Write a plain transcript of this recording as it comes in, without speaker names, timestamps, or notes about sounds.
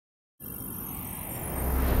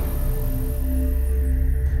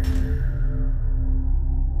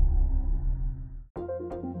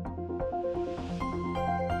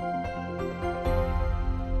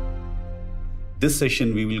This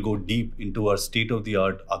session, we will go deep into our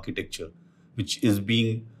state-of-the-art architecture, which is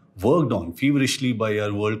being worked on feverishly by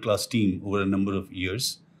our world-class team over a number of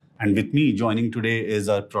years. And with me joining today is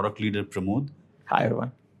our product leader, Pramod. Hi,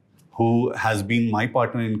 everyone. Who has been my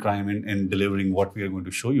partner in crime in delivering what we are going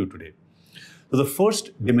to show you today. So the first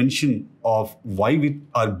dimension of why we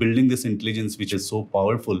are building this intelligence, which is so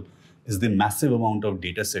powerful, is the massive amount of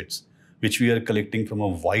data sets which we are collecting from a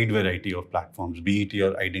wide variety of platforms, be it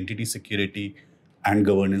your identity security and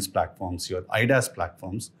governance platforms, your IDaaS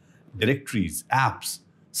platforms, directories, apps,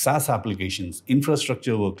 SaaS applications,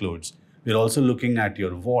 infrastructure workloads. We're also looking at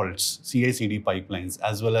your vaults, CI/CD pipelines,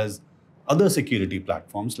 as well as other security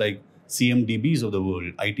platforms like CMDBs of the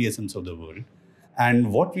world, ITSMs of the world.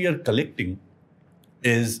 And what we are collecting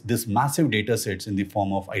is this massive data sets in the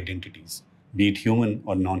form of identities, be it human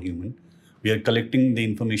or non-human. We are collecting the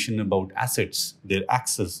information about assets, their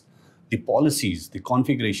access, the policies, the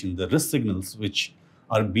configuration, the risk signals, which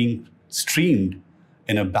are being streamed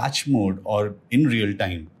in a batch mode or in real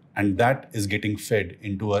time. And that is getting fed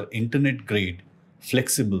into our internet-grade,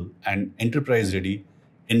 flexible, and enterprise-ready,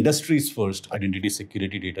 industry's first identity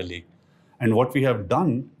security data lake. And what we have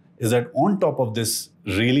done is that on top of this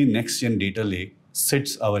really next-gen data lake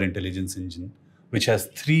sits our intelligence engine, which has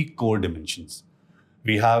three core dimensions.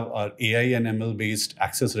 We have our AI and ML-based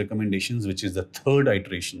access recommendations, which is the third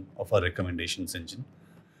iteration of our recommendations engine.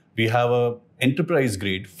 We have an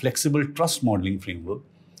enterprise-grade flexible trust modeling framework,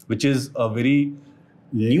 which is a very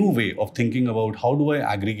new way of thinking about how do I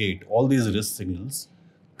aggregate all these risk signals,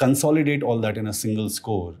 consolidate all that in a single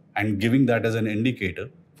score, and giving that as an indicator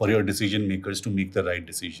for your decision makers to make the right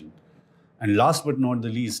decision. And last but not the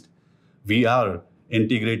least, we are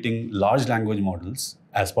integrating large language models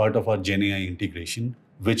as part of our GenAI integration,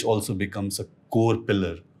 which also becomes a core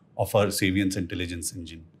pillar of our Saviynt's intelligence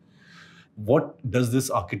engine. What does this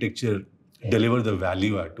architecture deliver the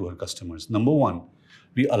value add to our customers? Number one,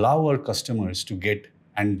 we allow our customers to get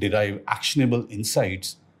and derive actionable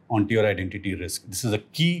insights onto your identity risk. This is a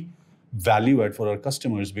key value add for our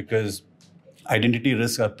customers because identity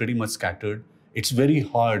risks are pretty much scattered. It's very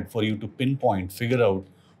hard for you to pinpoint, figure out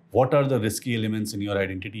what are the risky elements in your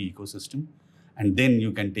identity ecosystem, and then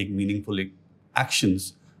you can take meaningful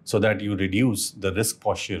actions so that you reduce the risk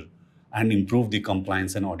posture and improve the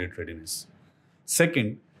compliance and audit readiness.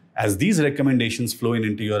 Second, as these recommendations flow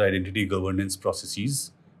into your identity governance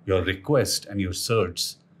processes, your request and your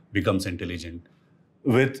search becomes intelligent.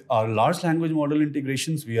 With our large language model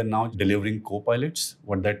integrations, we are now delivering co-pilots.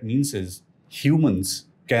 What that means is humans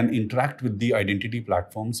can interact with the identity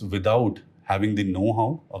platforms without having the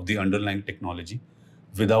know-how of the underlying technology,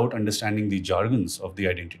 without understanding the jargons of the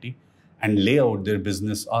identity, and lay out their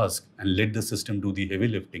business ask and let the system do the heavy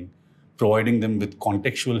lifting, providing them with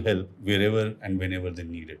contextual help wherever and whenever they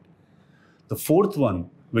need it. The fourth one,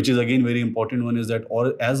 which is again very important one, is that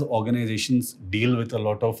as organizations deal with a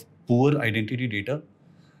lot of poor identity data,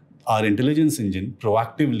 our intelligence engine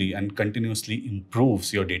proactively and continuously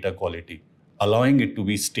improves your data quality, allowing it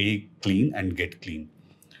to stay clean and get clean.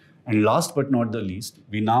 And last but not the least,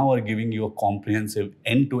 we now are giving you a comprehensive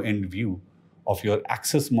end-to-end view of your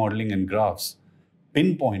access modeling and graphs,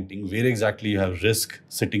 pinpointing where exactly you have risk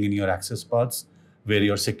sitting in your access paths, where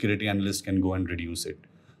your security analyst can go and reduce it.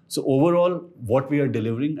 So overall, what we are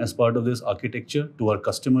delivering as part of this architecture to our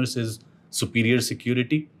customers is superior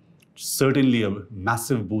security, certainly a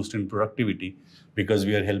massive boost in productivity because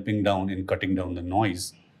we are helping down in cutting down the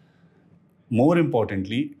noise. More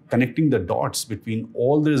importantly, connecting the dots between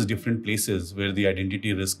all these different places where the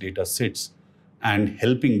identity risk data sits and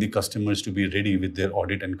helping the customers to be ready with their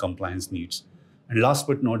audit and compliance needs. And last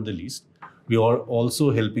but not the least, we are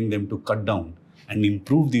also helping them to cut down and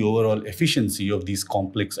improve the overall efficiency of these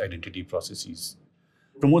complex identity processes.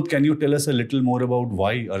 Pramod, can you tell us a little more about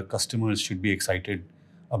why our customers should be excited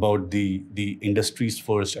about the industry's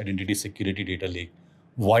first identity security data lake?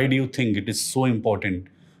 Why do you think it is so important,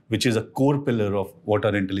 which is a core pillar of what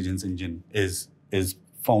our intelligence engine is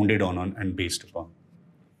founded on and based upon?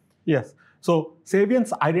 Yes. So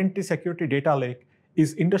Saviynt's Identity Security Data Lake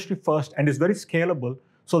is industry first and is very scalable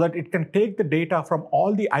so that it can take the data from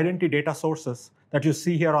all the identity data sources that you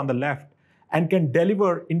see here on the left and can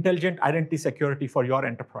deliver intelligent identity security for your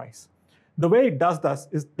enterprise. The way it does this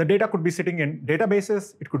is the data could be sitting in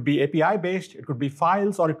databases, it could be API-based, it could be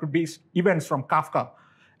files, or it could be events from Kafka.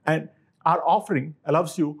 And our offering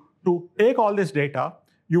allows you to take all this data.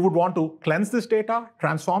 You would want to cleanse this data,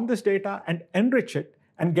 transform this data, and enrich it,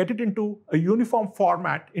 and get it into a uniform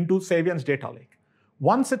format into Saviynt's data lake.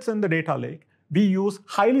 Once it's in the data lake, we use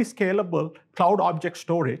highly scalable cloud object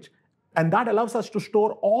storage And that allows us to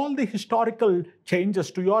store all the historical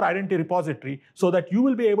changes to your identity repository so that you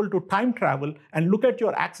will be able to time travel and look at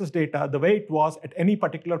your access data the way it was at any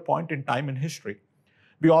particular point in time in history.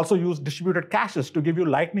 We also use distributed caches to give you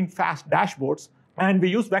lightning fast dashboards. And we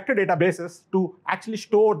use vector databases to actually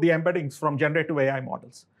store the embeddings from generative AI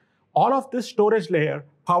models. All of this storage layer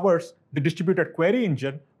powers the distributed query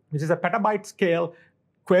engine, which is a petabyte scale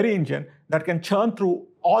query engine that can churn through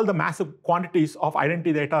all the massive quantities of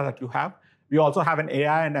identity data that you have. We also have an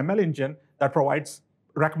AI and ML engine that provides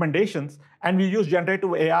recommendations, and we use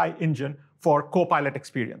generative AI engine for co-pilot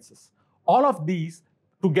experiences. All of these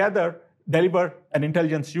together deliver an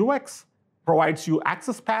intelligence UX, provides you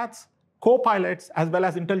access paths, co-pilots, as well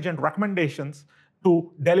as intelligent recommendations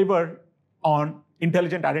to deliver on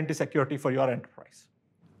intelligent identity security for your enterprise.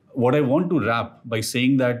 What I want to wrap by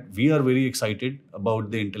saying that we are very excited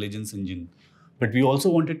about the intelligence engine, but we also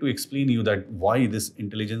wanted to explain to you that why this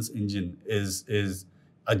intelligence engine is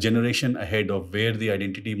a generation ahead of where the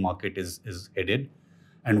identity market is headed,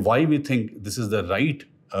 and why we think this is the right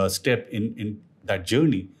step in that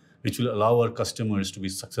journey, which will allow our customers to be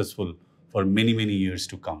successful for many, many years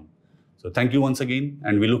to come. So thank you once again,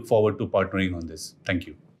 and we look forward to partnering on this. Thank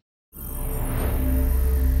you.